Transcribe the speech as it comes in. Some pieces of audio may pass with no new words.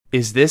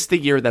Is this the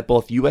year that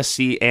both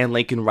USC and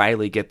Lincoln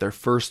Riley get their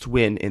first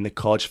win in the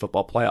college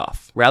football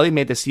playoff? Riley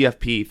made the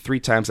CFP 3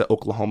 times at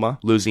Oklahoma,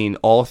 losing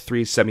all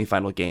 3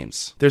 semifinal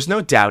games. There's no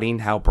doubting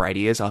how bright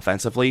he is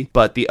offensively,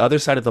 but the other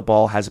side of the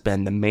ball has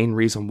been the main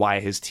reason why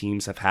his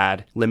teams have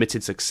had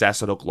limited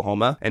success at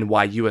Oklahoma and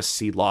why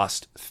USC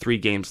lost 3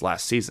 games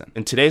last season.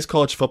 In today's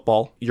college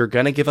football, you're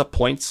going to give up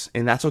points,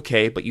 and that's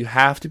okay, but you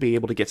have to be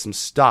able to get some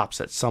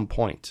stops at some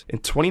point. In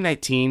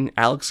 2019,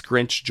 Alex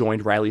Grinch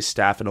joined Riley's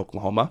staff in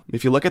Oklahoma.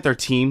 If you look at their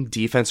team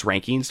defense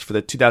rankings for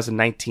the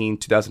 2019,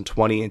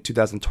 2020, and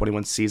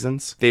 2021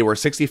 seasons, they were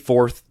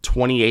 64th,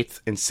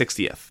 28th, and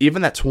 60th.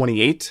 Even at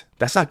 28,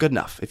 that's not good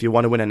enough if you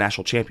want to win a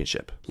national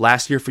championship.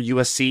 Last year for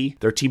USC,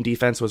 their team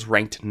defense was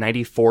ranked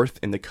 94th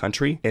in the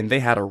country, and they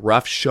had a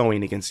rough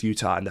showing against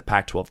Utah in the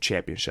Pac-12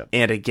 championship,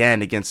 and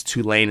again against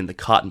Tulane in the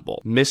Cotton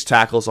Bowl. Missed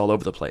tackles all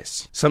over the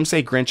place. Some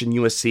say Grinch and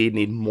USC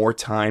need more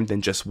time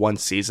than just one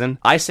season.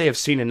 I say I've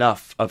seen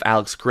enough of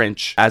Alex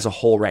Grinch as a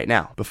whole right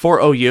now.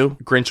 Before OU,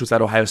 Grinch was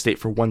at Ohio State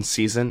for 1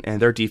 season,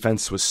 and their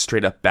defense was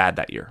straight up bad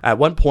that year. At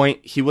one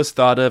point, he was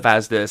thought of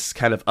as this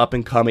kind of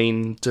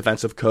up-and-coming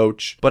defensive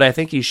coach, but I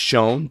think he's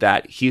shown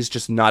that he's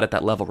just not at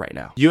that level right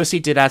now.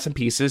 USC did add some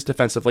pieces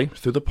defensively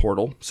through the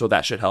portal, so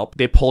that should help.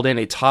 They pulled in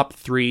a top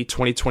 3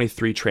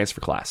 2023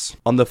 transfer class.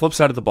 On the flip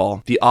side of the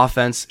ball, the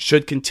offense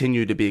should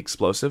continue to be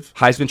explosive.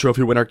 Heisman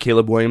Trophy winner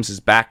Caleb Williams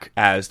is back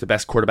as the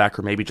best quarterback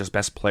or maybe just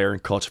best player in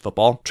college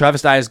football.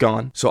 Travis Dye is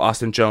gone, so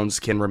Austin Jones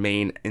can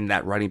remain in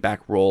that running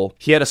back role.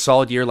 He had a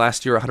solid year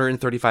last year,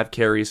 135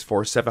 carries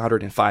for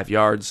 705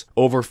 yards,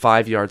 over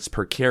 5 yards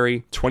per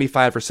carry,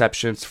 25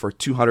 receptions for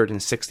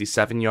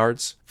 267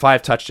 yards,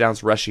 5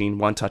 touchdowns rushing,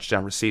 1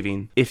 touchdown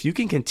receiving. If you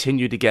can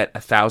continue to get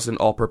 1,000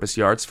 all-purpose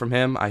yards from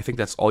him, I think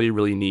that's all you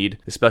really need,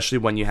 especially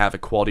when you have a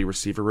quality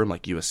receiver room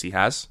like USC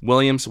has.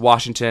 Williams,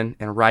 Washington,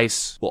 and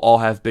Rice will all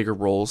have bigger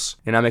roles,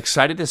 and I'm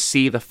excited to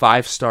see the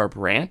 5-star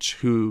Branch,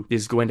 who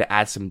is going to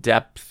add some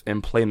depth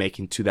and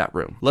playmaking to that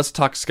room. Let's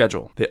talk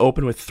schedule. They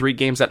open with 3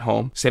 games at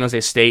home: San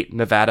Jose State,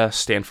 Nevada,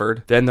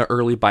 Stanford, then the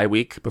early bye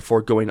week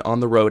before going on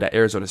the road at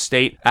Arizona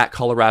State, at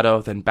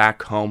Colorado, then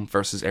back home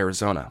versus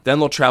Arizona. Then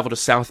they'll travel to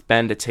South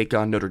Bend to take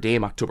on Notre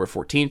Dame October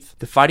 14th.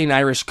 The Fighting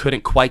Irish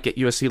couldn't quite get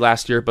USC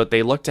last year, but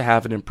they look to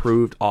have an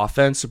improved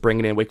offense,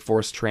 bringing in Wake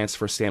Forest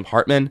transfer Sam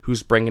Hartman,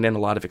 who's bringing in a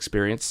lot of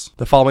experience.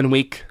 The following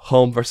week,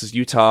 home versus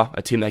Utah,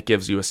 a team that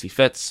gives USC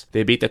fits.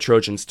 They beat the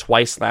Trojans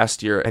twice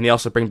last year, and they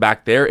also bring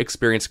back their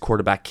experienced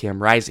quarterback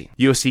Cam Rising.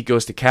 USC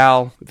goes to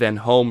Cal, then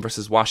home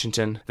versus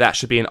Washington. That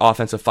should be an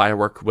offensive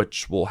firework,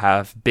 which will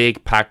have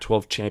big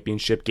Pac-12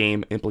 championship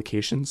game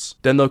implications.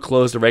 Then they'll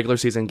close the regular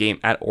season game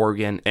at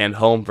Oregon and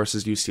home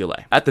versus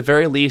UCLA. At the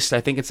very least,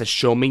 I think it's a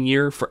show me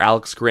year for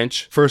Alex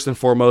Grinch. First and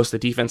foremost, the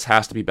defense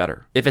has to be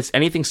better. If it's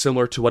anything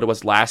similar to what it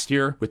was last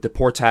year with the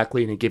poor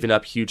tackling and giving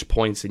up huge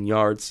points and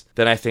yards,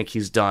 then I think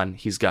he's done.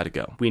 He's got to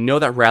go. We know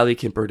that Riley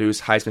can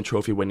produce Heisman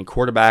Trophy winning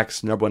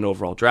quarterbacks, #1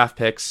 overall draft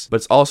picks, but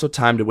it's also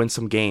time to win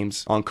some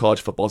games on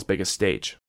college football's biggest stage.